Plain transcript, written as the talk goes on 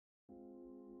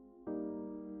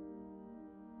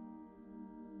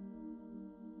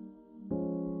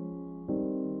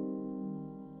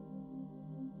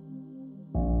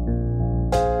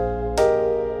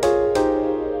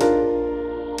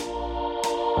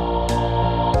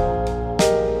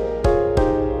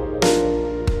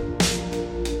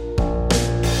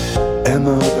Am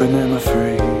I open, am I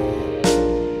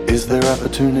free? Is there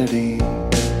opportunity?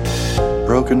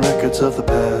 Broken records of the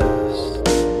past.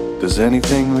 Does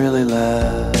anything really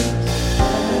last?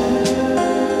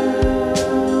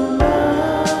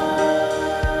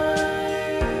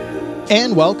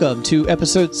 And welcome to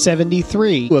episode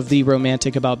 73 of the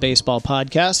Romantic About Baseball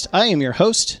podcast. I am your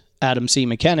host, Adam C.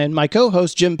 McKinnon. My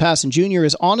co-host, Jim Passon Jr.,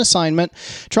 is on assignment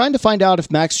trying to find out if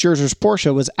Max Scherzer's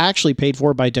Porsche was actually paid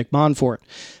for by Dick Monfort.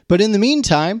 But in the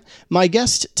meantime, my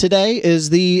guest today is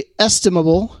the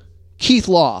estimable Keith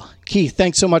Law. Keith,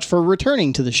 thanks so much for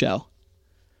returning to the show.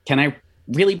 Can I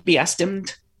really be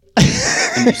estimated?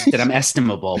 That I'm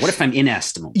estimable. What if I'm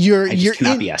inestimable? I just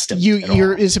cannot be estimated.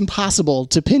 It's impossible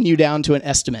to pin you down to an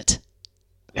estimate.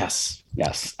 Yes.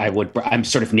 I'm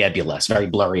sort of nebulous, very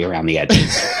blurry around the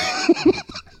edges.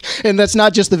 And that's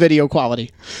not just the video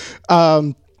quality.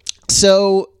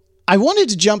 So I wanted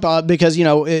to jump up because,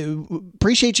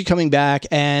 appreciate you coming back.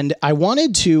 And I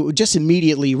wanted to just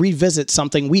immediately revisit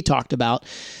something we talked about.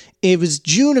 It was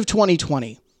June of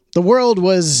 2020. The world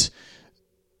was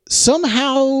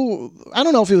somehow, I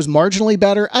don't know if it was marginally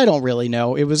better. I don't really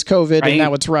know. It was COVID, right? And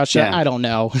now it's Russia. Yeah. I don't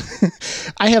know.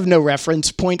 I have no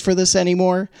reference point for this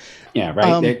anymore. Yeah,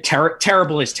 right.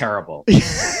 Terrible is terrible.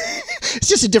 It's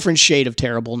just a different shade of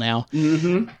terrible now.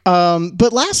 Mm-hmm.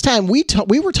 But last time we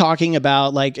were talking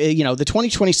about the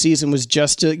 2020 season was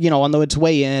just on its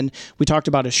way in. We talked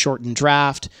about a shortened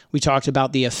draft. We talked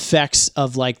about the effects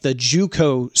of the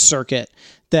JUCO circuit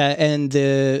and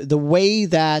the way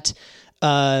that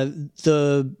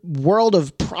the world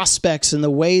of prospects and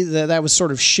the way that was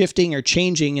sort of shifting or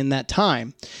changing in that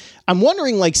time. I'm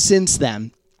wondering, since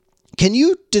then, can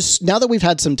you just, now that we've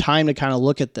had some time to kind of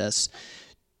look at this,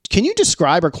 can you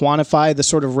describe or quantify the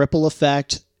sort of ripple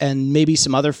effect and maybe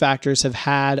some other factors have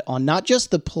had on not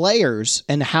just the players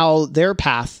and how their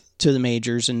path to the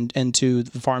majors and to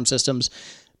the farm systems,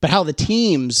 but how the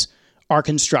teams are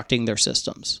constructing their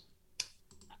systems?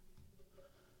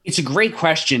 It's a great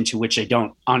question to which I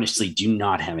do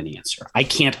not have an answer. I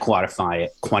can't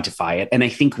quantify it. And I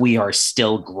think we are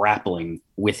still grappling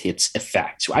with its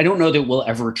effect. So I don't know that we'll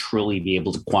ever truly be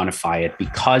able to quantify it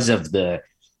because of the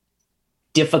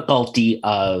difficulty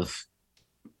of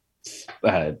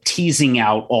teasing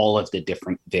out all of the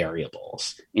different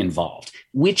variables involved.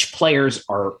 Which players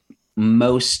are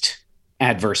most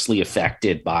adversely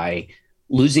affected by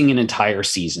losing an entire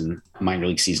season, minor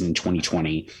league season in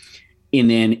 2020? And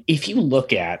then if you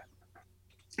look at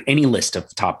any list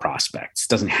of top prospects,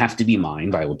 doesn't have to be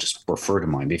mine, but I will just refer to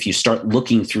mine. But if you start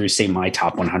looking through, say, my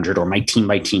top 100 or my team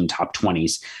by team top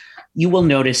 20s, you will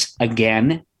notice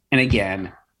again and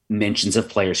again mentions of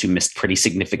players who missed pretty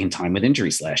significant time with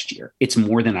injuries last year. It's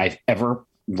more than I've ever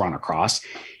run across.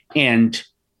 And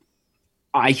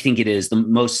I think it is the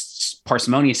most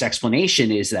parsimonious explanation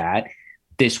is that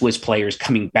this was players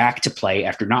coming back to play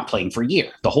after not playing for a year.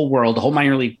 The whole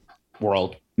minor league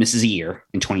world misses a year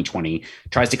in 2020,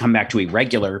 tries to come back to a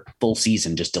regular full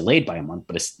season, just delayed by a month,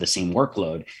 but it's the same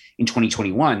workload in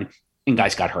 2021, and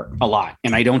guys got hurt a lot.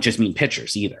 And I don't just mean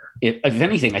pitchers either. If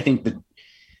anything, I think that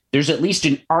there's at least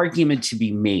an argument to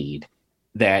be made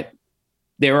that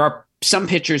there are some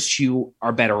pitchers who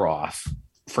are better off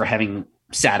for having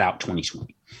sat out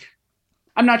 2020.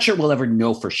 I'm not sure we'll ever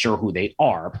know for sure who they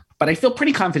are, but I feel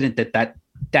pretty confident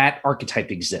that archetype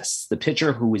exists. The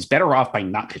pitcher who is better off by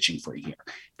not pitching for a year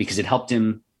because it helped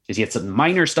him because he had some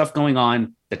minor stuff going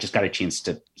on that just got a chance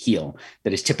to heal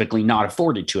that is typically not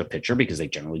afforded to a pitcher because they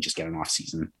generally just get an off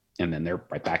season and then they're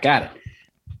right back at it.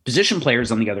 Position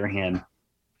players, on the other hand,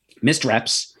 missed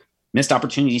reps, missed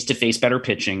opportunities to face better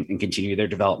pitching and continue their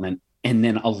development. And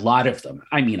then a lot of them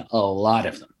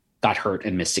got hurt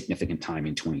and missed significant time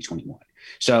in 2021.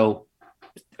 So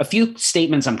a few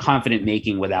statements I'm confident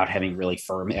making without having really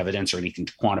firm evidence or anything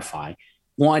to quantify.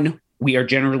 One, we are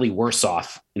generally worse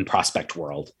off in prospect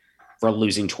world for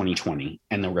losing 2020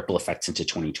 and the ripple effects into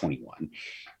 2021.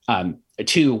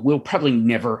 Two, we'll probably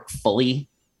never fully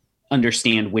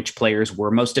understand which players were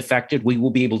most affected. We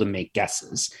will be able to make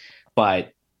guesses,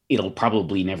 but it'll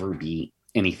probably never be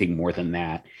anything more than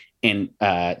that. And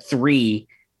three,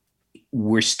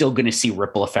 we're still going to see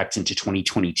ripple effects into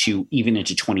 2022, even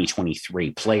into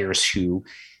 2023. Players who,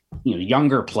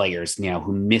 younger players now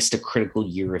who missed a critical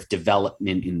year of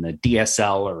development in the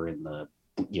DSL or in the,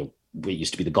 what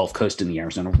used to be the Gulf Coast and the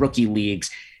Arizona rookie leagues.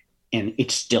 And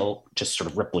it's still just sort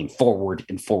of rippling forward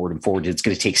and forward and forward. It's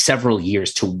going to take several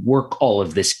years to work all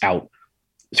of this out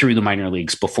through the minor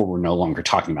leagues before we're no longer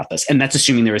talking about this. And that's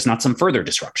assuming there is not some further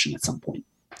disruption at some point.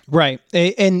 Right.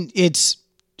 And it's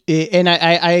And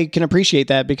I can appreciate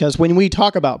that, because when we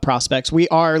talk about prospects, we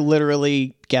are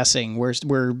literally guessing.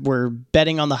 We're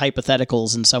betting on the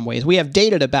hypotheticals in some ways. We have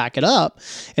data to back it up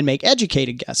and make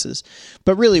educated guesses,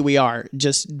 but really we are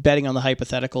just betting on the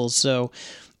hypotheticals. So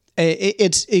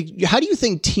how do you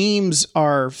think teams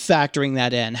are factoring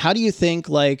that in? How do you think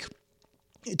like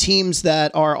teams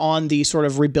that are on the sort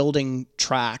of rebuilding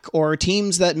track, or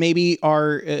teams that maybe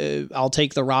are, I'll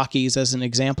take the Rockies as an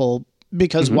example,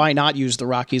 because why not use the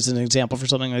Rockies as an example for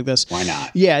something like this? Why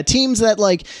not? Yeah. Teams that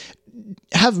like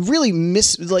have really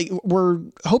we're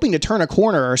hoping to turn a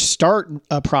corner or start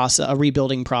a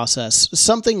rebuilding process,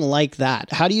 something like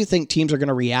that. How do you think teams are going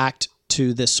to react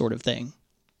to this sort of thing?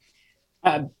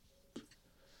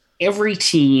 Every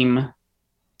team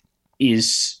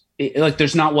is like,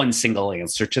 there's not one single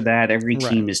answer to that. Every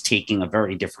team is taking a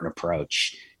very different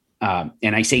approach.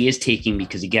 And I say is taking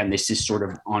because, again, this is sort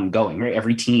of ongoing, right?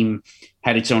 Every team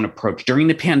had its own approach during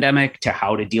the pandemic to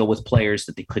how to deal with players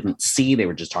that they couldn't see. They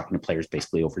were just talking to players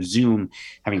basically over Zoom,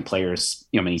 having players,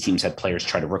 many teams had players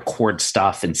try to record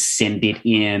stuff and send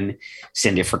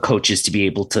it for coaches to be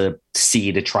able to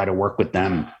see, to try to work with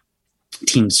them.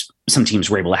 Some teams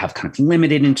were able to have kind of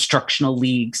limited instructional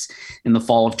leagues in the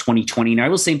fall of 2020. Now, I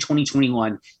will say in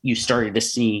 2021, you started to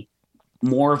see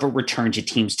more of a return to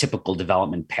teams' typical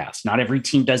development paths. Not every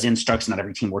team does instructs, not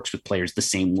every team works with players the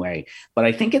same way, but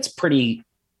I think it's pretty,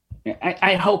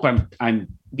 I hope I'm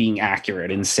being accurate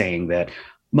in saying that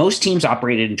most teams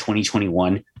operated in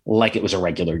 2021 like it was a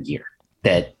regular year,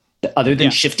 that other than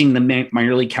shifting the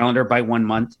minor league calendar by 1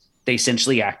 month, they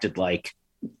essentially acted like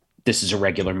this is a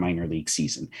regular minor league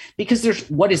season, because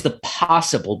what is the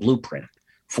possible blueprint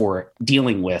for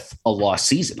dealing with a lost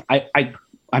season?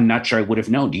 I'm not sure I would have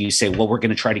known. Do you say, well, we're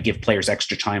going to try to give players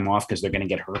extra time off because they're going to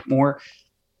get hurt more?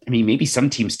 I mean, maybe some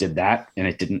teams did that and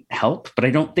it didn't help, but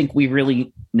I don't think we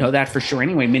really know that for sure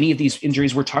anyway. Many of these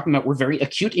injuries we're talking about were very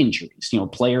acute injuries. A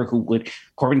player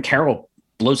Corbin Carroll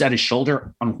blows out his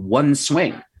shoulder on one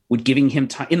swing, giving him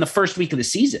time in the first week of the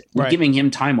season, giving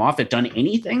him time off, had done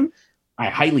anything? I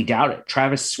highly doubt it.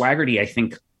 Travis Swaggerty, I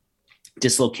think,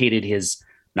 dislocated his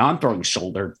non-throwing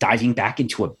shoulder diving back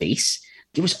into a base.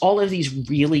 There was all of these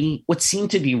really what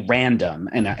seemed to be random,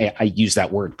 and I use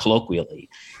that word colloquially,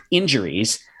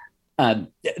 injuries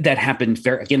that happened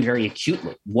very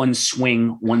acutely. One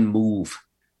swing, one move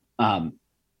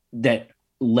that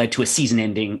led to a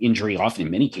season-ending injury, often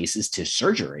in many cases to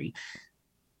surgery.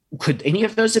 Could any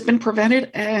of those have been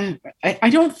prevented? I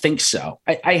don't think so.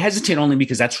 I hesitate only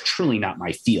because that's truly not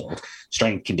my field.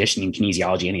 Strength conditioning,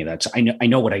 kinesiology, any of that. So I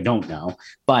know what I don't know,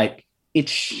 but it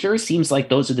sure seems like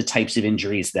those are the types of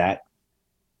injuries that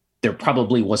there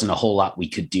probably wasn't a whole lot we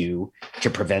could do to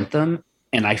prevent them.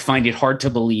 And I find it hard to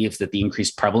believe that the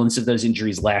increased prevalence of those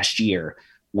injuries last year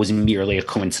was merely a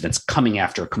coincidence coming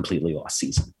after a completely lost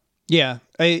season. Yeah,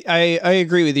 I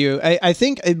agree with you. I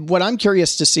think what I'm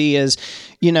curious to see is,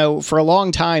 for a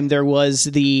long time there was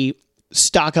the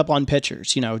stock up on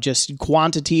pitchers, just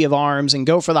quantity of arms and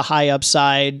go for the high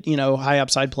upside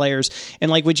players. And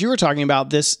like what you were talking about,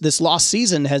 this lost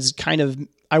season has kind of,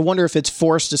 I wonder if it's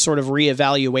forced a sort of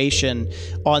reevaluation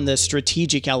on the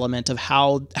strategic element of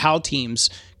how teams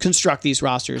construct these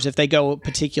rosters, if they go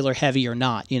particular heavy or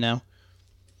not,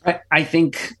 I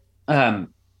think, I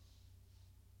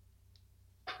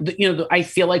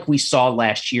feel like we saw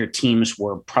last year teams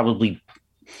were probably,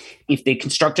 if they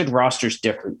constructed rosters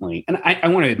differently, and I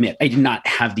want to admit, I did not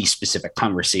have these specific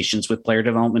conversations with player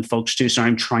development folks too, so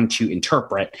I'm trying to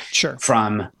interpret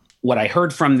from what I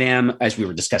heard from them as we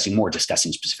were discussing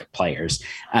specific players,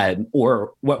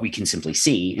 or what we can simply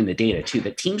see in the data too,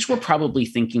 that teams were probably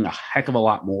thinking a heck of a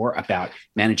lot more about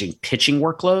managing pitching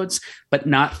workloads, but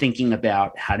not thinking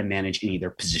about how to manage any of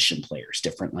their position players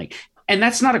differently. And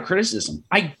that's not a criticism.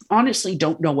 I honestly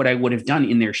don't know what I would have done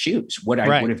in their shoes, what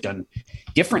I would have done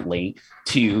differently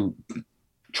to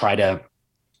try to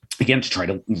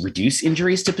reduce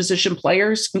injuries to position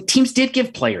players. Teams did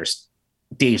give players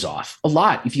days off a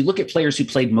lot. If you look at players who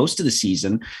played most of the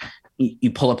season,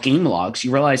 you pull up game logs,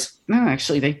 you realize, no,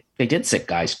 actually they did sit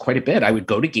guys quite a bit. I would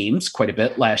go to games quite a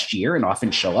bit last year and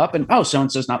often show up and,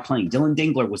 so-and-so's not playing. Dylan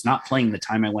Dingler was not playing the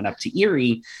time I went up to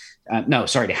Erie.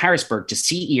 To Harrisburg to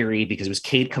see Erie because it was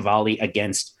Cade Cavalli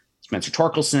against Spencer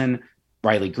Torkelson,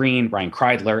 Riley Green, Ryan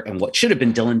Kreidler, and what should have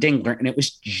been Dylan Dingler. And it was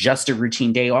just a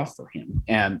routine day off for him,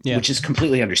 which is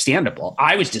completely understandable.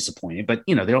 I was disappointed, but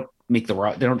they don't they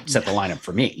don't set the lineup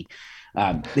for me.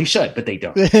 They should, but they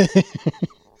don't.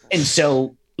 And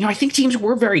so, I think teams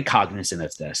were very cognizant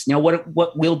of this. Now,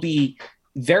 what will be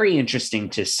very interesting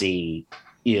to see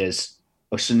is,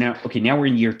 now we're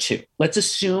in year 2. Let's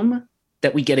assume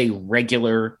that we get a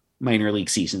regular minor league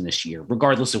season this year,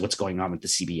 regardless of what's going on with the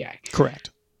CBA.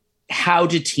 Correct. How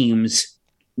do teams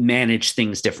manage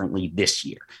things differently this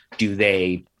year? Do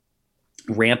they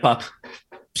ramp up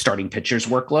starting pitchers'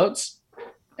 workloads?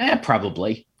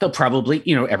 Probably. They'll probably,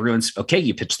 everyone's okay.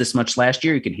 You pitched this much last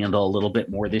year. You can handle a little bit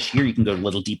more this year. You can go a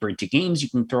little deeper into games. You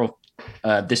can throw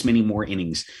this many more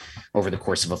innings over the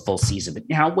course of a full season. But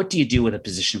now what do you do with a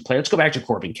position player? Let's go back to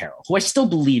Corbin Carroll, who I still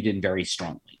believe in very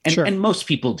strongly. And most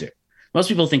people do. Most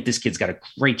people think this kid's got a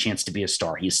great chance to be a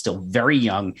star. He is still very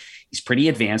young. He's pretty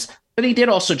advanced, but he did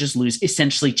also just lose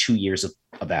essentially 2 years of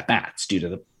at-bats due to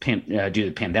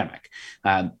the pandemic.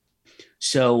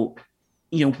 So,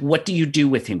 what do you do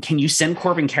with him? Can you send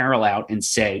Corbin Carroll out and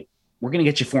say, we're going to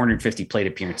get you 450 plate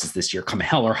appearances this year, come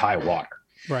hell or high water?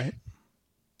 Right.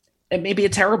 It may be a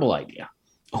terrible idea.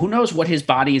 Who knows what his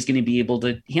body is going to be able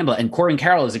to handle. And Corbin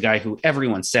Carroll is a guy who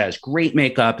everyone says great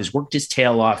makeup, has worked his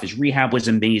tail off. His rehab was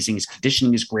amazing. His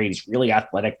conditioning is great. He's really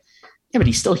athletic. Yeah, but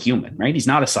he's still human, right? He's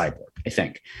not a cyborg, I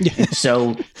think.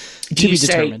 So do you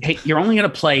say, hey, you're only going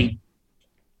to play,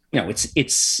 we're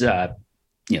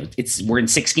in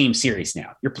 6-game series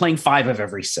now. You're playing 5 of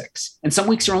every 6. And some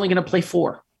weeks you're only going to play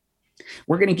 4.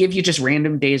 We're going to give you just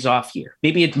random days off here.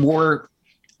 Maybe it's more,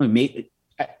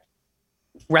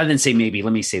 rather than say maybe,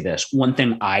 let me say this. One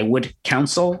thing I would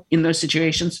counsel in those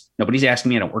situations, nobody's asking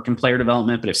me, I don't work in player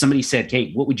development, but if somebody said,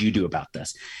 hey, what would you do about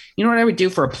this? You know what I would do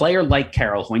for a player like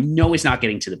Carroll, who I know is not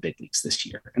getting to the big leagues this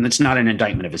year, and that's not an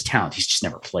indictment of his talent. He's just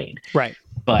never played. Right.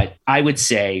 But I would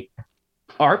say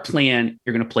our plan,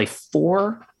 you're going to play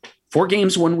 4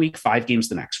 games one week, 5 games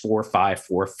the next, 4, 5,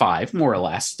 4, 5, more or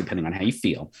less, depending on how you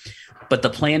feel. But the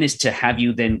plan is to have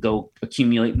you then go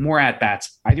accumulate more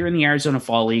at-bats, either in the Arizona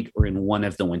Fall League or in one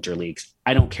of the winter leagues.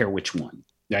 I don't care which one,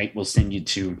 right? We'll send you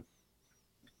to,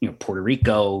 Puerto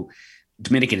Rico.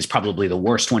 Dominican is probably the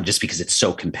worst one just because it's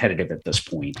so competitive at this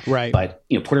point. Right. But,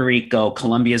 Puerto Rico,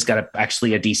 Colombia's got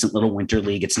actually a decent little winter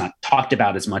league. It's not talked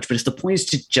about as much, but the point is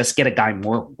to just get a guy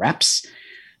more reps.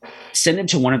 Send him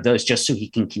to one of those just so he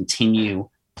can continue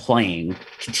playing,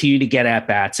 continue to get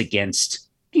at-bats against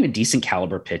even decent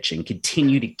caliber pitching,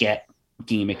 continue to get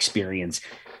game experience,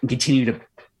 and continue to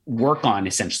work on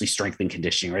essentially strength and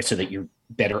conditioning, right? So that you're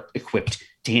better equipped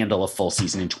to handle a full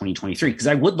season in 2023. Because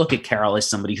I would look at Carroll as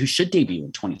somebody who should debut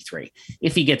in 23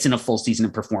 if he gets in a full season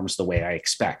and performs the way I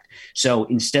expect. So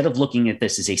instead of looking at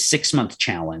this as a 6-month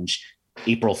challenge,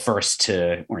 April 1st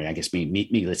to, or I guess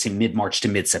maybe let's say mid-March to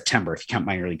mid-September, if you count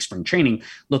minor league spring training,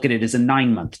 look at it as a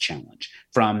 9-month challenge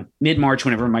from mid-March,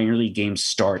 whenever minor league games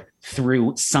start,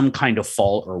 through some kind of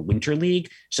fall or winter league,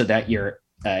 so that you're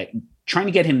trying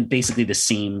to get him basically the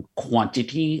same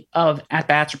quantity of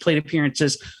at-bats or plate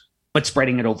appearances, but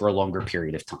spreading it over a longer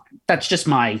period of time. That's just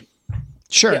my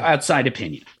outside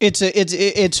opinion.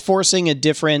 It's forcing a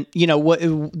different, what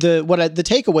the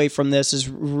takeaway from this is,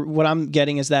 what I'm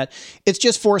getting is that it's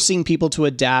just forcing people to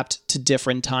adapt to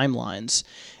different timelines.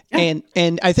 Yeah.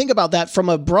 And I think about that from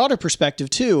a broader perspective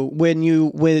too. When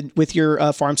you with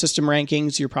your farm system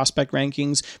rankings, your prospect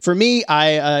rankings. For me,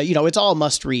 it's all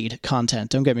must read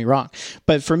content. Don't get me wrong,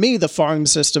 but for me, the farm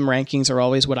system rankings are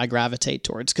always what I gravitate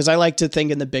towards because I like to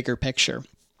think in the bigger picture.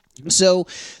 So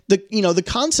the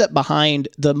concept behind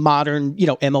the modern,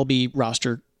 MLB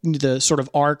roster, the sort of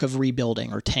arc of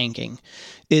rebuilding or tanking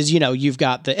is, you've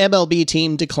got the MLB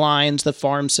team declines, the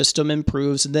farm system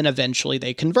improves, and then eventually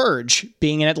they converge.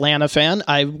 Being an Atlanta fan,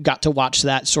 I got to watch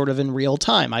that sort of in real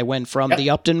time. I went from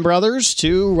the Upton brothers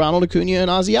to Ronald Acuna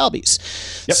and Ozzie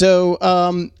Albies. Yep.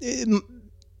 So,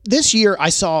 this year,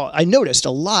 I noticed a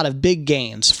lot of big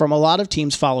gains from a lot of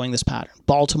teams following this pattern.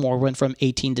 Baltimore went from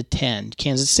 18-10,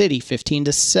 Kansas City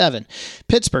 15-7,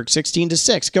 Pittsburgh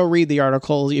 16-6. Go read the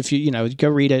article if go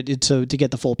read it to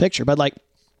get the full picture. But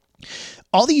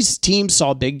all these teams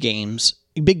saw big gains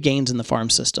in the farm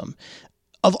system.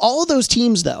 Of all of those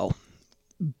teams, though,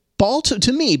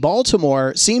 to me,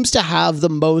 Baltimore seems to have the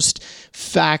most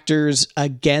factors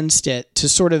against it to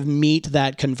sort of meet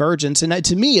that convergence. And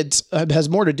to me, it has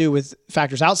more to do with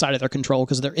factors outside of their control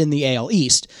because they're in the AL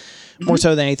East more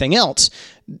so than anything else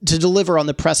to deliver on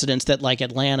the precedents that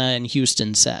Atlanta and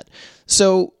Houston set.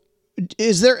 So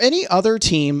is there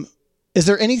anything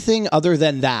other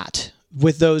than that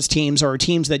with those teams or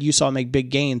teams that you saw make big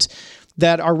gains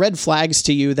that are red flags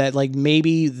to you that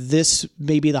maybe this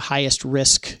may be the highest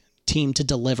risk team to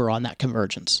deliver on that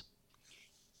convergence?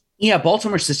 Yeah,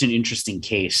 Baltimore's just an interesting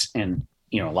case. And,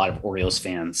 a lot of Orioles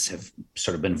fans have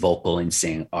sort of been vocal in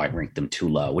saying, I ranked them too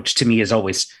low, which to me is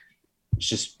always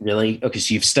just really, okay,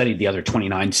 so you've studied the other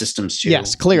 29 systems too.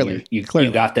 Yes, clearly. You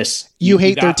got this. You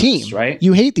hate their team, right?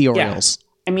 You hate the Orioles.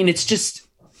 Yeah. I mean, it's just,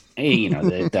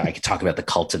 I could talk about the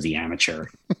cult of the amateur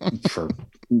for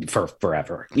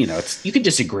forever. You could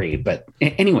disagree, but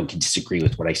anyone can disagree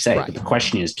with what I say. Right. But the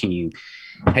question is,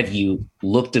 have you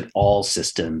looked at all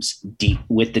systems deep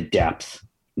with the depth,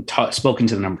 spoken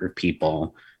to the number of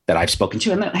people that I've spoken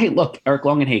to, and hey, look, Eric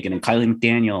Longenhagen and Kylie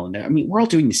McDaniel, and we're all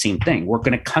doing the same thing. We're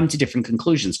going to come to different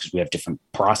conclusions because we have different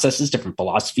processes, different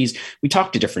philosophies. We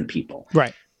talk to different people,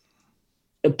 right?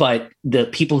 But the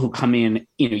people who come in,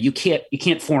 you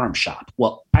can't forum shop.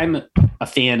 Well, I'm a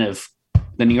fan of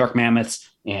the New York Mammoths,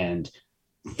 and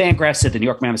Fangraphs said the New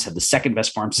York Mammoths have the second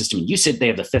best farm system. And you said they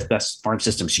have the fifth best farm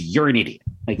system. So you're an idiot.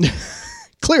 Like,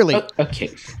 clearly. Okay.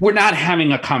 We're not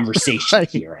having a conversation right.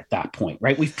 Here at that point,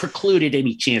 right? We've precluded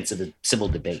any chance of a civil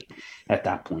debate at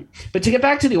that point. But to get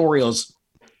back to the Orioles,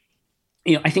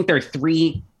 I think there are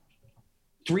three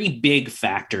big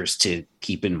factors to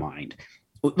keep in mind.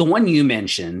 The one you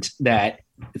mentioned, that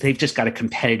they've just got a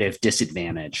competitive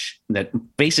disadvantage that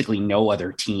basically no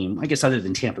other team, I guess, other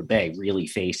than Tampa Bay, really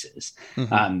faces.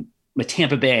 Mm-hmm. But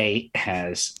Tampa Bay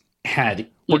has had.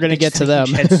 We're going to get to them.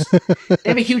 They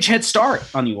have a huge head start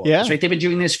on the Orioles, yeah. Right? They've been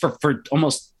doing this for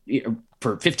almost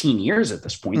for 15 years at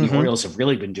this point. Mm-hmm. The Orioles have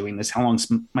really been doing this. How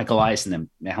long's Michael Elias and them?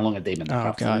 How long have they been there?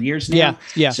 About 4 years now? Yeah.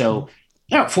 Yeah. So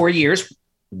 4 years,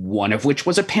 one of which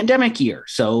was a pandemic year.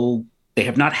 So they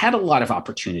have not had a lot of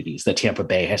opportunities that Tampa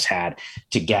Bay has had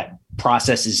to get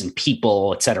processes and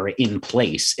people, et cetera, in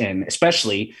place. And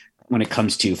especially when it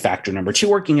comes to factor number 2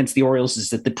 working against the Orioles is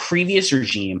that the previous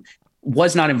regime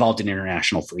was not involved in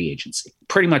international free agency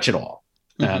pretty much at all.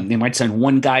 Mm-hmm. They might send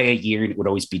one guy a year and it would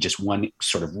always be just one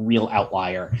sort of real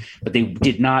outlier, but they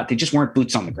just weren't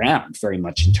boots on the ground very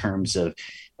much in terms of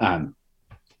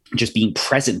just being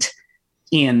present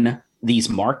in these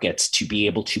markets to be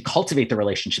able to cultivate the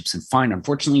relationships and find.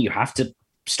 Unfortunately, you have to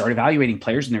start evaluating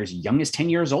players when they're as young as 10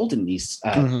 years old in these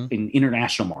in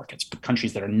international markets, but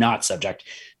countries that are not subject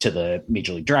to the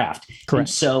major league draft. Correct. And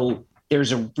so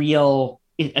there's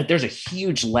a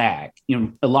huge lag.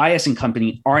 Elias and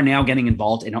company are now getting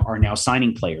involved and are now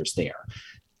signing players there.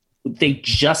 They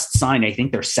just signed, I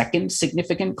think, their second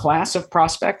significant class of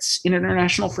prospects in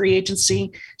international free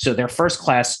agency. So their first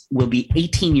class will be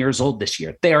 18 years old this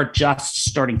year. They are just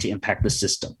starting to impact the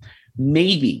system.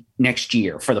 Maybe next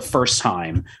year, for the first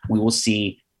time, we will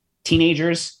see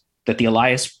teenagers that the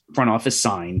Elias front office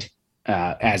signed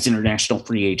as international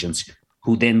free agents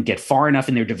who then get far enough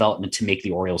in their development to make the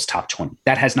Orioles top 20.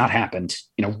 That has not happened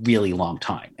in a really long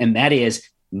time. And that is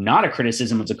not a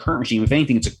criticism of the current regime. If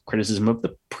anything, it's a criticism of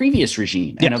the previous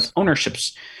regime and of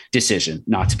ownership's decision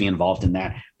not to be involved in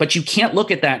that. But you can't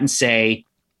look at that and say,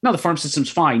 no, the farm system's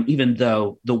fine, even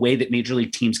though the way that major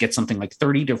league teams get something like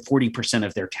 30 to 40%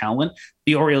 of their talent,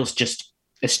 the Orioles just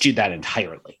eschewed that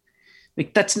entirely.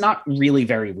 Like, that's not really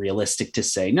very realistic to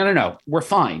say, no, we're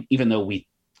fine, even though we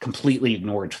completely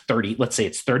ignored 30, let's say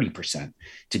it's 30%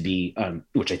 to be,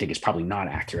 which I think is probably not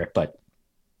accurate, but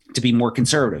to be more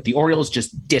conservative. The Orioles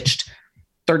just ditched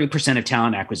 30% of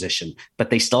talent acquisition, but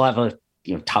they still have a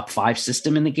top 5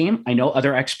 system in the game. I know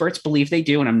other experts believe they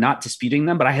do, and I'm not disputing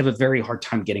them, but I have a very hard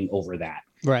time getting over that.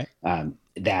 Right.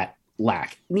 That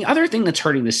lack. And the other thing that's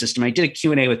hurting the system, I did a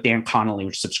Q&A with Dan Connolly,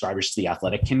 which subscribers to The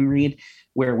Athletic can read,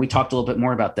 where we talked a little bit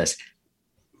more about this.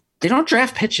 They don't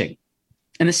draft pitching,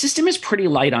 and the system is pretty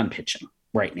light on pitching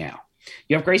right now.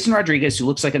 You have Grayson Rodriguez, who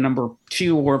looks like a number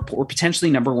 2 or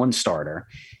potentially number 1 starter.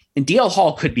 And DL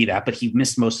Hall could be that, but he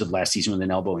missed most of last season with an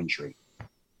elbow injury.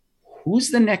 Who's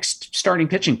the next starting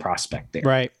pitching prospect there?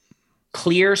 Right.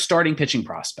 Clear starting pitching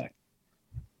prospect.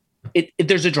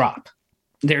 There's a drop.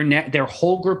 Their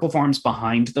whole group of arms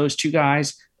behind those 2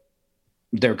 guys,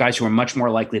 they're guys who are much more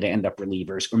likely to end up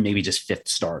relievers or maybe just 5th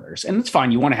starters. And it's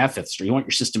fine. You want to have 5th starters. You want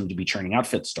your system to be churning out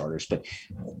 5th starters. But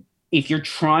if you're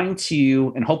trying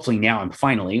to, and hopefully now I'm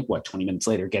finally, 20 minutes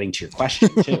later, getting to your question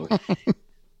too.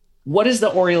 What does the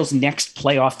Orioles' next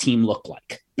playoff team look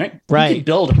like? Right. You can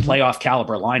build a playoff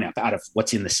caliber lineup out of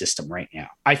what's in the system right now.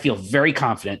 I feel very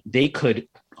confident they could,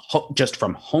 just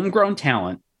from homegrown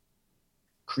talent,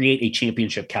 create a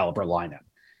championship caliber lineup.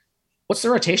 What's the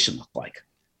rotation look like?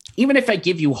 Even if I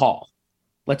give you Hall,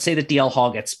 let's say that DL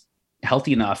Hall gets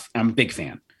healthy enough. I'm a big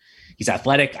fan. He's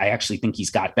athletic. I actually think he's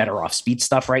got better off speed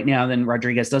stuff right now than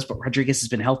Rodriguez does, but Rodriguez has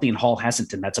been healthy and Hall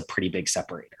hasn't, and that's a pretty big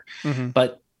separator. Mm-hmm.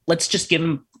 But let's just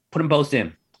put them both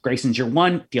in. Grayson's your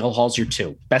 1, DL Hall's your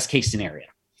 2. Best case scenario.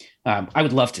 I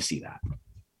would love to see that.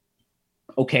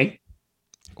 Okay.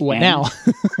 What now?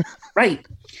 Right.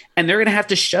 And they're going to have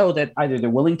to show that either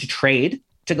they're willing to trade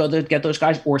to go to get those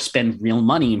guys or spend real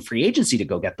money in free agency to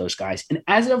go get those guys. And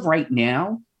as of right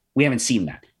now, we haven't seen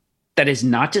that. That is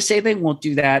not to say they won't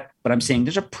do that, but I'm saying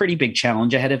there's a pretty big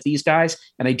challenge ahead of these guys.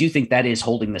 And I do think that is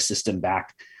holding the system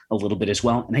back a little bit as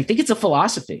well. And I think it's a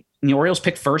philosophy. And the Orioles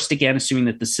pick first again, assuming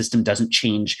that the system doesn't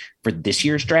change for this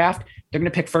year's draft. They're going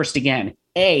to pick first again.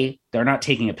 A, they're not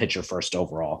taking a pitcher first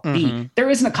overall. B, there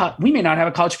isn't we may not have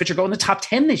a college pitcher go in the top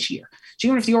 10 this year. So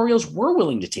even if the Orioles were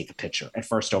willing to take a pitcher at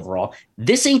first overall,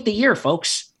 this ain't the year,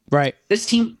 folks. Right.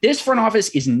 This front office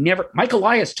is never. Mike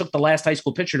Elias took the last high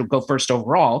school pitcher to go first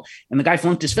overall, and the guy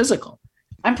flunked his physical.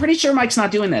 I'm pretty sure Mike's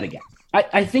not doing that again.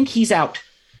 I think he's out.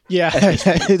 Yeah,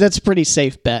 that's a pretty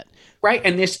safe bet. Right.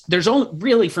 And there's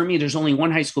only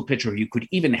one high school pitcher you could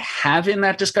even have in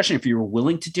that discussion. If you were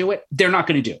willing to do it, they're not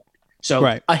going to do it.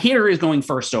 So a hitter is going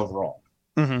first overall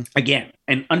again.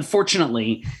 And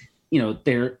unfortunately,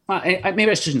 maybe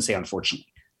I shouldn't say unfortunately.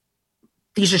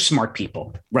 These are smart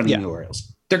people running the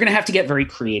Orioles. They're going to have to get very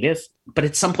creative, but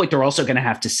at some point they're also going to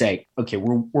have to say, okay,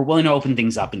 we're willing to open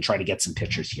things up and try to get some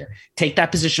pitchers here. Take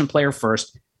that position player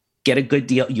first, get a good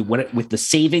deal. You want it with the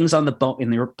savings on in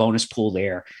their bonus pool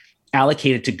there,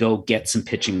 allocate it to go get some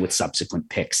pitching with subsequent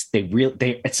picks.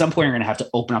 They at some point are going to have to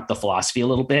open up the philosophy a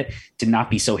little bit to not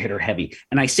be so hitter heavy.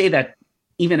 And I say that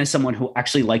even as someone who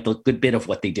actually liked a good bit of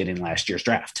what they did in last year's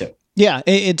draft too. Yeah,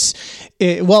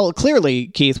 well, clearly,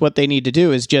 Keith, what they need to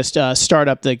do is just start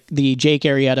up the Jake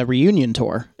Arrieta reunion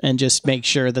tour and just make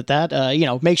sure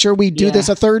that make sure we do this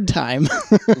a third time.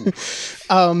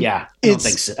 I don't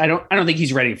think so. I don't think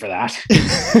he's ready for that.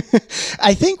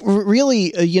 I think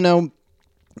really,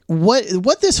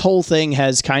 what this whole thing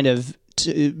has kind of.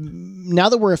 Now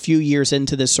that we're a few years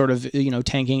into this sort of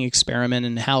tanking experiment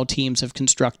and how teams have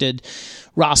constructed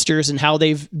rosters and how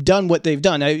they've done what they've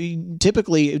done,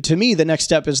 typically to me the next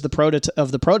step is the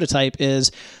prototype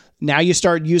is now you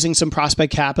start using some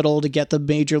prospect capital to get the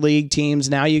major league teams.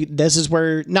 Now this is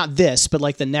where not this, but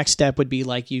like the next step would be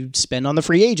like you spend on the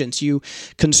free agents, you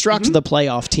construct the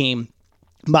playoff team.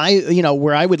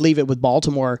 Where I would leave it with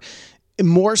Baltimore.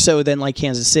 More so than like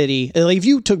Kansas City. Like if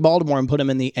you took Baltimore and put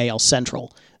them in the AL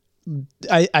Central,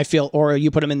 I feel, or you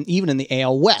put them even in the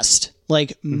AL West,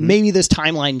 like maybe this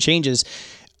timeline changes.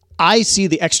 I see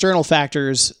the external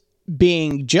factors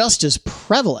being just as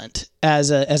prevalent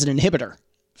as an inhibitor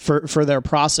for their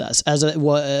process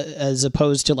as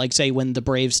opposed to like say when the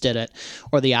Braves did it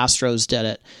or the Astros did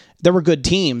it. There were good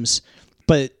teams,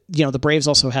 but the Braves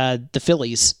also had the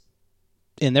Phillies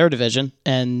in their division,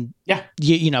 and that's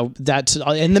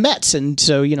in the Mets, and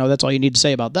so that's all you need to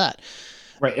say about that,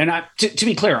 right? And to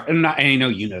be clear, I know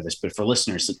you know this, but for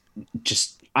listeners,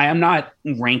 I am not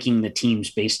ranking the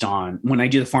teams based on when I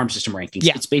do the farm system rankings.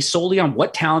 It's based solely on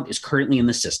what talent is currently in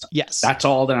the system. Yes, that's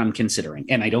all that I'm considering,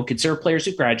 and I don't consider players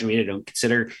who graduated. I don't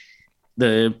consider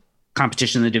the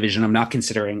competition in the division. I'm not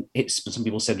considering it. Some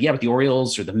people said, yeah, but the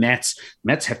Orioles or the Mets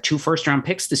have 2 first-round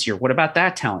picks this year. What about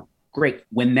that talent? Great.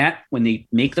 When they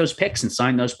make those picks and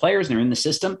sign those players and they're in the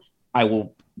system, the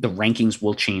rankings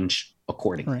will change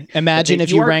accordingly. Right. Imagine if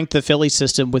you ranked the Philly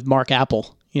system with Mark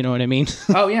Apple. You know what I mean?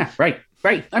 Oh yeah. Right.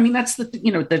 I mean, that's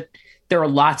there are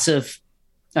lots of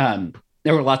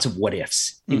what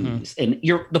ifs in these. And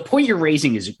the point you're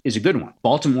raising is a good one.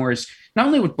 Not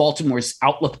only would Baltimore's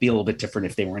outlook be a little bit different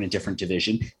if they were in a different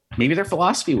division, maybe their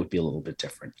philosophy would be a little bit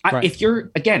different. Right.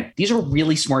 These are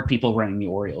really smart people running the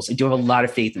Orioles. I do have a lot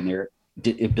of faith in their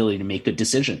ability to make good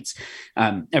decisions.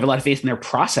 I have a lot of faith in their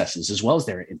processes as well as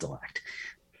their intellect.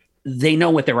 They know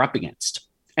what they're up against.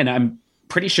 And I'm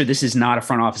pretty sure this is not a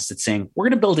front office that's saying, we're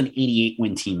going to build an 88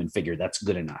 win team and figure that's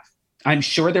good enough. I'm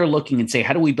sure they're looking and say,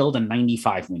 how do we build a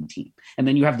 95 win team? And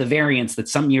then you have the variance that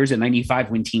some years a 95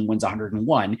 win team wins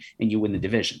 101 and you win the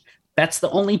division. That's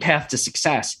the only path to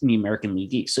success in the American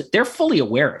League East. So they're fully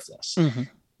aware of this.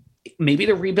 Maybe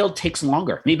the rebuild takes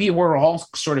longer. Maybe we're all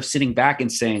sort of sitting back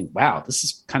and saying, wow, this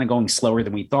is kind of going slower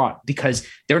than we thought, because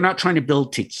they're not trying to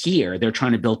build to here. They're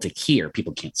trying to build to here.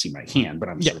 People can't see my hand, but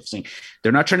I'm sort of saying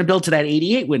they're not trying to build to that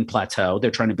 88 win plateau.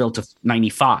 They're trying to build to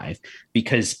 95,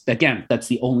 because again, that's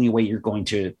the only way you're going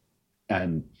to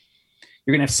have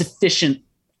sufficient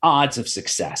odds of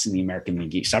success in the American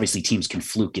League East. Obviously teams can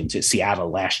fluke into Seattle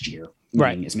last year,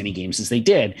 winning as many games as they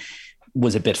did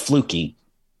was a bit fluky.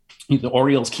 The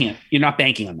Orioles can't. You're not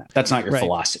banking on that. That's not your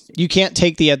philosophy. You can't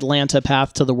take the Atlanta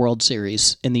path to the World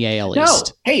Series in the AL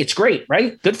East. No. Hey, it's great,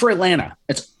 right? Good for Atlanta.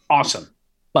 It's awesome.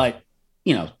 But,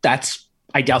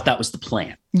 I doubt that was the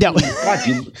plan. No.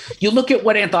 God, you look at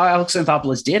what Alex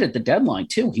Anthopoulos did at the deadline,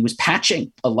 too. He was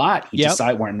patching a lot. He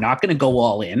decided, well, I'm not going to go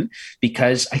all in,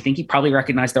 because I think he probably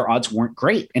recognized their odds weren't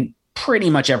great. And pretty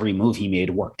much every move he made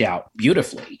worked out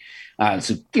beautifully.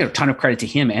 So, ton of credit to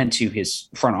him and to his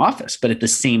front office, but at the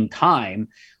same time,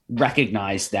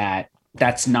 recognize that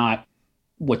that's not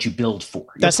what you build for.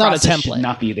 That's not a template. Should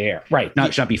not be there. Right.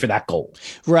 Should not be for that goal.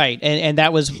 Right. And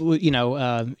that was,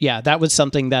 that was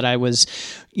something that I was,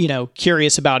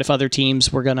 curious about if other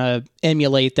teams were going to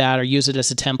emulate that or use it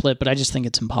as a template, but I just think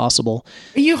it's impossible.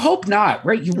 You hope not,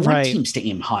 right? You want teams to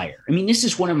aim higher. I mean, this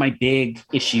is one of my big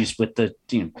issues with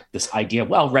this idea.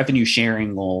 Well, revenue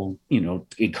sharing will,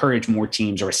 encourage more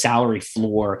teams, or a salary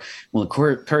floor will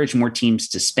encourage more teams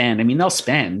to spend. I mean, they'll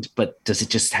spend, but does it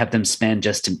just have them spend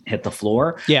just to hit the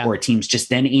floor? Yeah. Or are teams just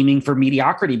then aiming for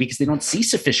mediocrity because they don't see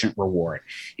sufficient reward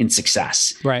in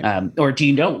success? Right. Or do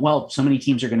you know, well, so many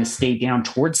teams are going to stay down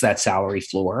towards that salary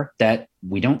floor that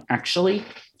we don't actually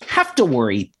have to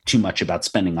worry too much about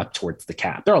spending up towards the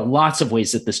cap. There are lots of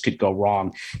ways that this could go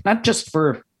wrong, not just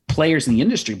for players in the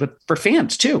industry, but for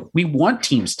fans too. We want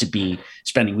teams to be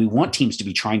spending. We want teams to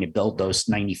be trying to build those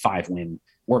 95 win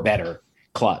or better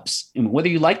clubs. And whether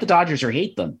you like the Dodgers or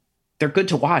hate them, they're good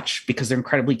to watch because they're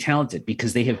incredibly talented,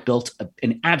 because they have built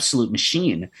an absolute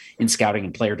machine in scouting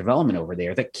and player development over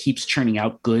there that keeps churning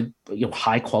out good,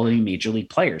 high quality major league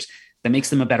players. That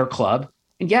makes them a better club.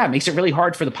 And yeah, it makes it really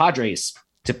hard for the Padres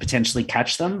to potentially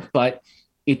catch them, but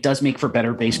it does make for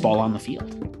better baseball on the field.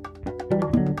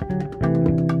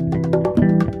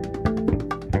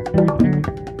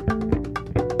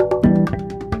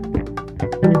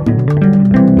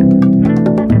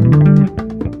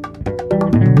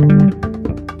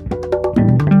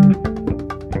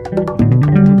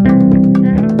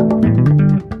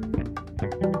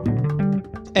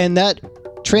 And that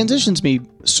transitions me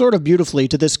sort of beautifully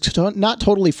to this not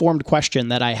totally formed question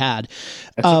that I had.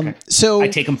 Okay. So I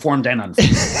take them formed and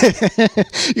unformed.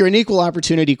 You're an equal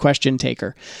opportunity question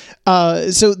taker.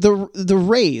 So the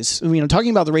Rays, talking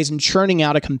about the Rays and churning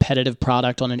out a competitive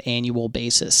product on an annual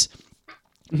basis.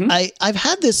 Mm-hmm. I've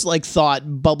had this thought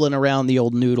bubbling around the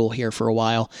old noodle here for a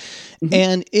while,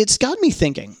 and it's got me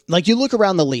thinking. You look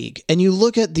around the league and you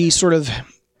look at the sort of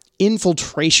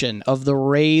infiltration of the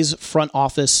Rays front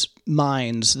office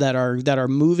minds that are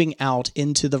moving out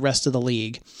into the rest of the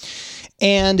league.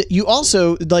 And you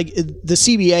also, the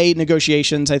CBA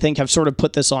negotiations, I think, have sort of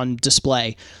put this on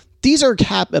display. These are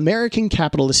American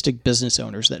capitalistic business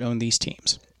owners that own these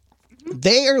teams.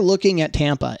 They are looking at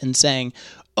Tampa and saying,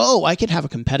 oh, I can have a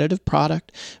competitive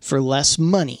product for less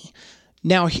money.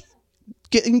 Now,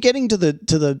 getting to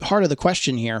the heart of the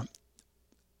question here,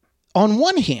 on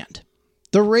one hand,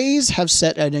 the Rays have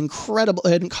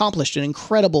accomplished an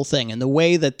incredible thing in the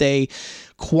way that they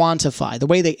quantify, the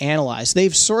way they analyze.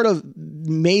 They've sort of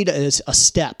made a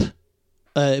step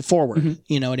forward. Mm-hmm.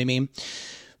 You know what I mean?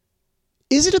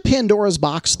 Is it a Pandora's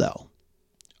box, though?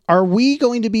 Are we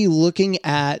going to be looking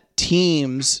at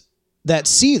teams that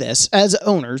see this as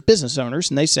owners, business owners,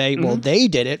 and they say, well, they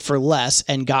did it for less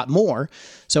and got more,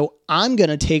 so I'm going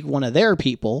to take one of their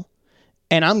people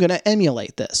and I'm going to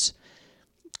emulate this?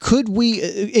 Could we,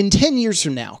 in 10 years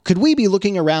from now, could we be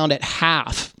looking around at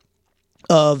half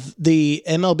of the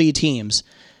MLB teams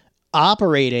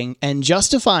operating and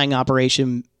justifying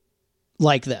operation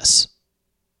like this?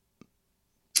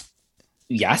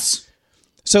 Yes.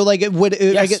 So,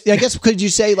 yes. I guess, could you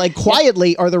say,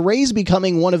 quietly, are the Rays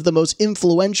becoming one of the most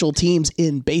influential teams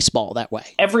in baseball that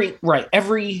way?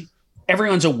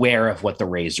 Everyone's aware of what the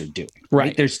Rays are doing.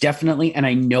 Right. There's definitely, and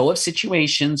I know of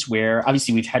situations where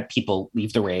obviously we've had people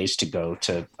leave the Rays to go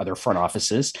to other front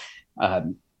offices.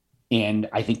 And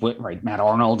I think Matt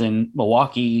Arnold in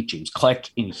Milwaukee, James Click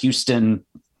in Houston,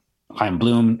 Chaim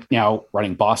Bloom now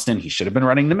running Boston. He should have been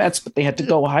running the Mets, but they had to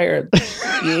go hire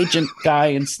the agent guy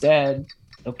instead.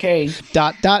 Okay.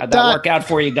 How'd that work out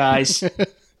for you guys?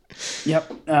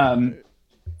 Yep.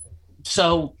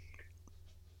 So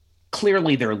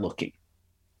clearly they're looking.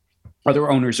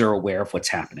 Other owners are aware of what's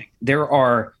happening. There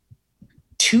are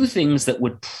two things that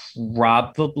would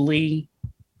probably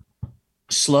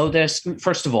slow this.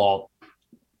 First of all,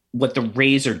 what the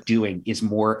Rays are doing is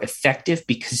more effective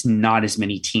because not as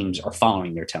many teams are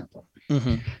following their template.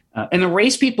 Mm-hmm. And the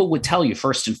Rays people would tell you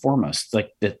first and foremost,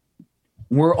 that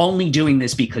we're only doing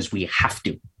this because we have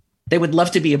to. They would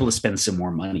love to be able to spend some more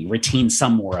money, retain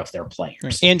some more of their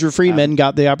players. Andrew Friedman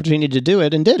got the opportunity to do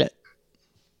it and did it.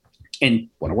 And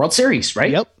won a World Series, right?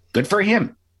 Yep. Good for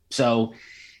him. So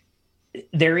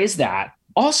there is that.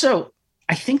 Also,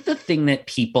 I think the thing that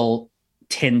people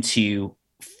tend to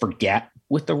forget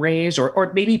with the Rays,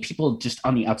 or maybe people just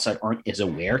on the outside aren't as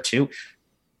aware too,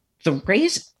 the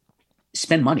Rays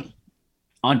spend money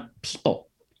on people.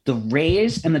 The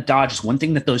Rays and the Dodgers, one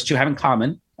thing that those two have in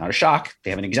common, not a shock,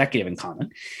 they have an executive in common,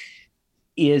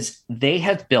 is they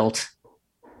have built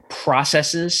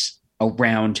processes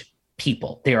around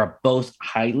people. They are both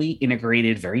highly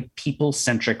integrated, very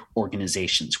people-centric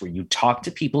organizations where you talk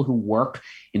to people who work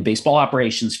in baseball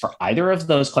operations for either of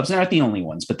those clubs. They're not the only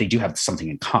ones, but they do have something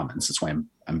in common. So that's why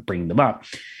I'm bringing them up.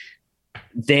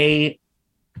 They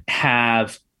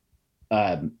have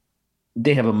a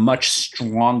much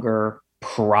stronger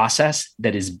process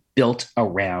that is built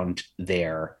around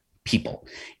their people,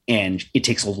 and it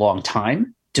takes a long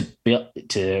time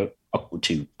to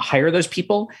hire those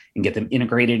people and get them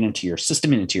integrated into your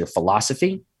system and into your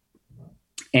philosophy.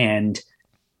 And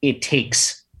it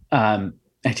takes some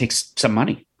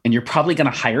money, and you're probably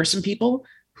going to hire some people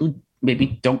who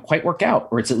maybe don't quite work out,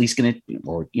 or it's at least going to,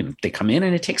 or, they come in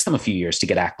and it takes them a few years to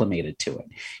get acclimated to it.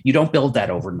 You don't build that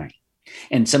overnight.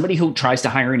 And somebody who tries to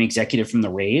hire an executive from the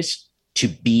Rays to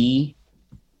be,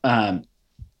 to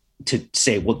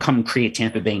say, well, come create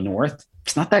Tampa Bay North,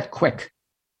 it's not that quick.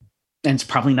 And it's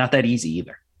probably not that easy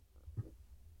either.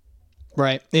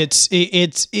 Right.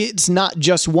 It's not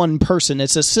just one person,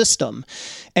 it's a system.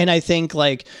 And I think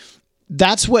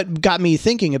that's what got me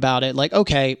thinking about it.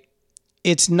 Okay,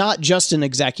 it's not just an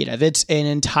executive, it's an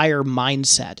entire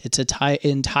mindset. It's an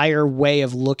entire way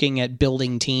of looking at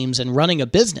building teams and running a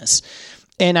business.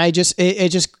 And it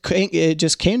just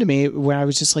came to me where I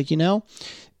was just like,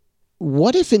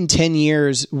 what if in 10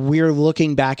 years we're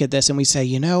looking back at this and we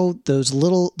say,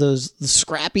 those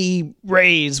scrappy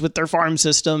Rays with their farm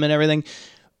system and everything,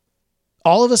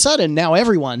 all of a sudden now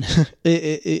everyone,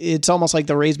 it's almost like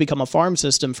the Rays become a farm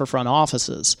system for front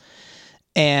offices.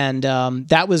 And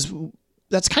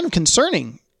that's kind of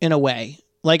concerning in a way.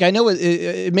 I know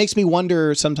it makes me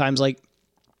wonder sometimes,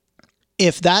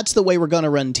 if that's the way we're going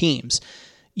to run teams,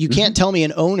 you can't tell me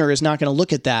an owner is not going to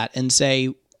look at that and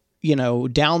say,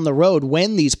 down the road,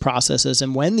 when these processes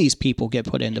and when these people get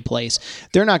put into place,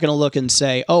 they're not going to look and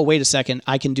say, oh, wait a second,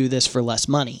 I can do this for less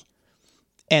money.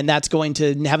 And that's going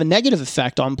to have a negative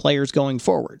effect on players going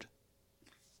forward.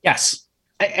 Yes.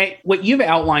 What you've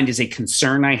outlined is a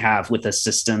concern I have with a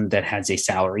system that has a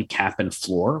salary cap and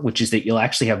floor, which is that you'll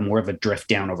actually have more of a drift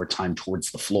down over time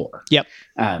towards the floor. Yep.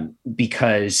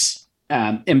 Because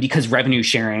revenue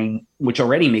sharing, which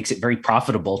already makes it very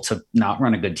profitable to not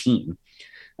run a good team.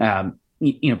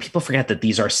 People forget that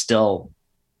these are still,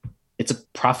 it's a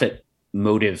profit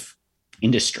motive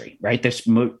industry, right?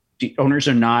 The owners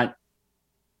are not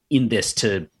in this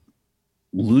to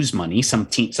lose money. Some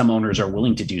owners are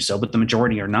willing to do so, but the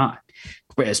majority are not,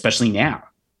 especially now.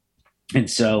 And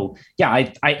so,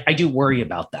 yeah, I do worry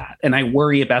about that. And I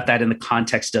worry about that in the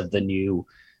context of the new,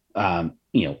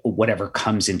 whatever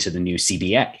comes into the new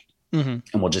CBA. Mm-hmm.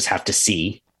 And we'll just have to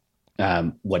see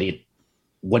what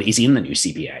is in the new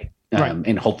CBA. Right.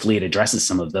 And hopefully it addresses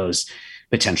some of those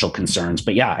potential concerns.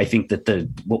 But yeah, I think that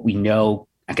what we know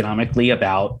economically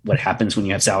about what happens when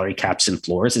you have salary caps and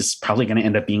floors is probably going to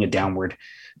end up being a downward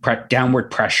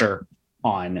pressure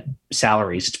on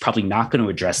salaries. It's probably not going to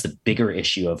address the bigger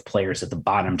issue of players at the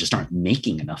bottom just aren't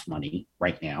making enough money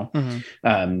right now,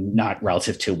 not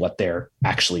relative to what they're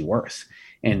actually worth.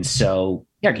 And so,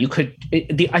 yeah,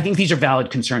 I think these are valid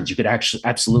concerns. You could actually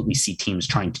absolutely see teams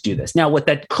trying to do this. Now, what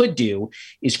that could do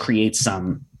is create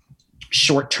some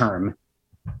short-term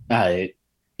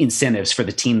incentives for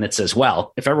the team that says,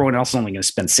 well, if everyone else is only going to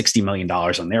spend $60 million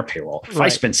on their payroll, if I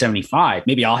spend 75,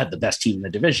 maybe I'll have the best team in the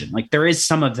division. There is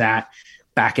some of that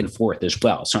back and forth as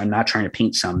well. So I'm not trying to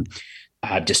paint some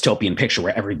dystopian picture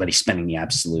where everybody's spending the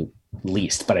absolute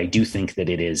least, but I do think that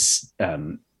it is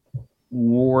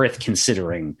worth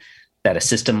considering that a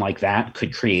system like that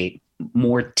could create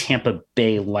more Tampa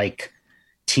Bay-like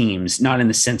teams, not in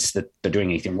the sense that they're doing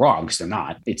anything wrong, because they're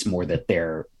not. It's more that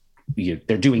they're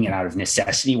doing it out of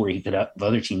necessity, where you could have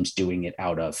other teams doing it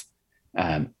out of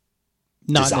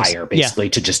desire, basically,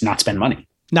 to just not spend money.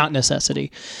 Not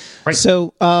necessity. Right.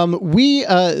 So I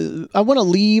want to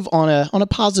leave on a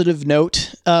positive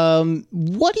note.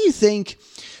 What do you think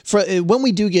for when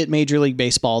we do get Major League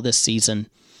Baseball this season?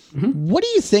 Mm-hmm. What do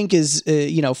you think is,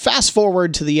 fast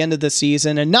forward to the end of the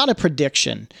season, and not a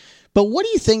prediction, but what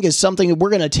do you think is something that we're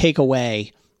going to take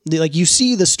away? You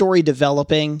see the story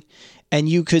developing, and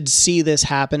you could see this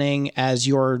happening as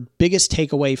your biggest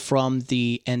takeaway from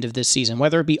the end of this season,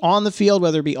 whether it be on the field,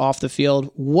 whether it be off the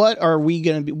field. What do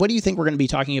you think we're going to be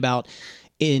talking about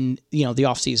in, the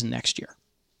off season next year?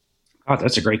 Oh,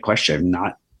 that's a great question.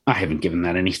 I haven't given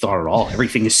that any thought at all.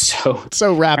 Everything is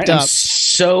so wrapped up. I'm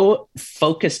so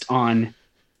focused on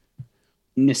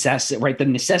necessity, right? The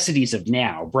necessities of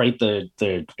now, right?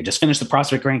 I just finished the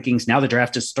prospect rankings. Now the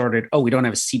draft has started. Oh, we don't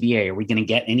have a CBA. Are we going to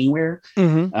get anywhere?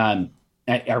 Mm-hmm.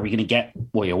 Are we going to get,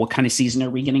 what kind of season are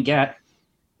we going to get?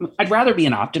 I'd rather be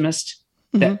an optimist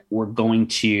that we're going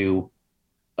to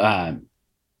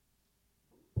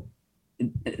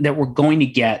that we're going to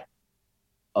get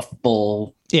a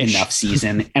full enough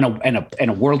season and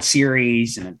a World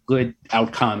Series and a good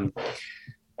outcome.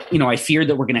 I fear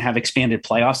that we're going to have expanded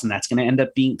playoffs, and that's going to end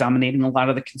up being dominating a lot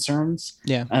of the concerns.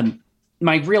 Yeah.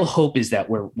 My real hope is that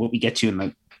what we get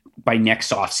to by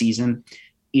next off season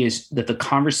is that the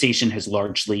conversation has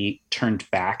largely turned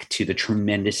back to the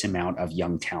tremendous amount of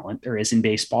young talent there is in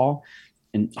baseball.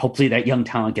 And hopefully that young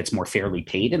talent gets more fairly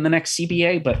paid in the next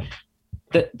CBA, but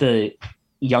the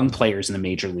young players in the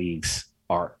major leagues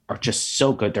are just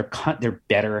so good. They're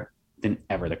better than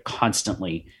ever. They're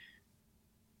constantly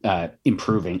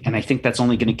improving. And I think that's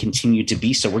only going to continue to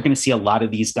be so. We're going to see a lot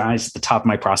of these guys at the top of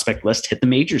my prospect list hit the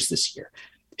majors this year.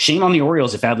 Shame on the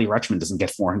Orioles if Adley Rutschman doesn't get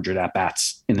 400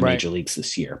 at-bats in the major leagues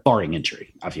this year, barring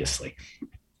injury, obviously.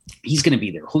 He's going to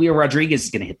be there. Julio Rodriguez is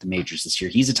going to hit the majors this year.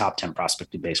 He's a top 10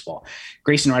 prospect in baseball.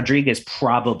 Grayson Rodriguez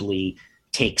probably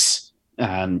takes,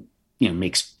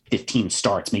 makes 15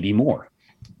 starts, maybe more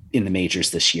in the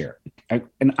majors this year.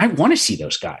 And I want to see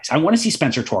those guys. I want to see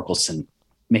Spencer Torkelson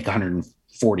make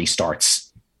 140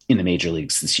 starts in the major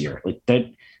leagues this year.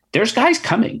 There's guys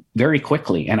coming very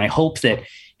quickly. And I hope that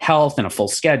health and a full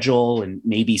schedule and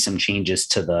maybe some changes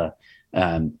to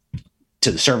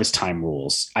the service time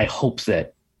rules, I hope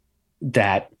that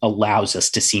allows us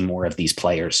to see more of these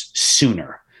players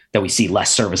sooner, that we see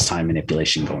less service time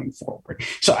manipulation going forward.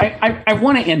 So I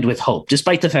want to end with hope,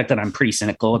 despite the fact that I'm pretty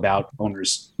cynical about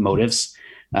owners' motives.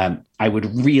 I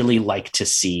would really like to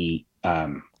see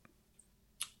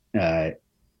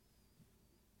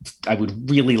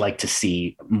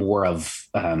more of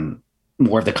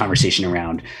the conversation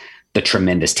around the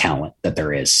tremendous talent that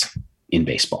there is in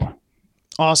baseball.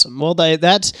 Awesome. Well,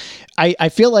 I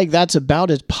feel like that's about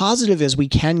as positive as we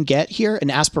can get here and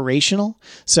aspirational.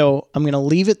 So I'm going to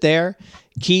leave it there.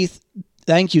 Keith,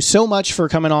 thank you so much for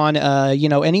coming on.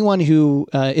 Anyone who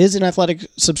is an Athletic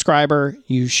subscriber,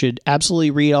 you should absolutely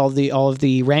read all of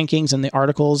the rankings and the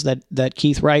articles that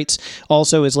Keith writes.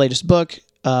 Also, his latest book,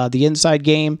 The Inside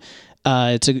Game.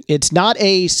 It's not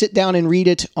a sit down and read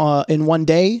it in one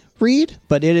day read,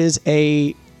 but it is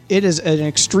an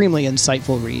extremely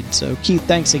insightful read. So Keith,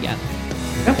 thanks again.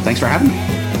 Yeah, thanks for having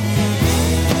me.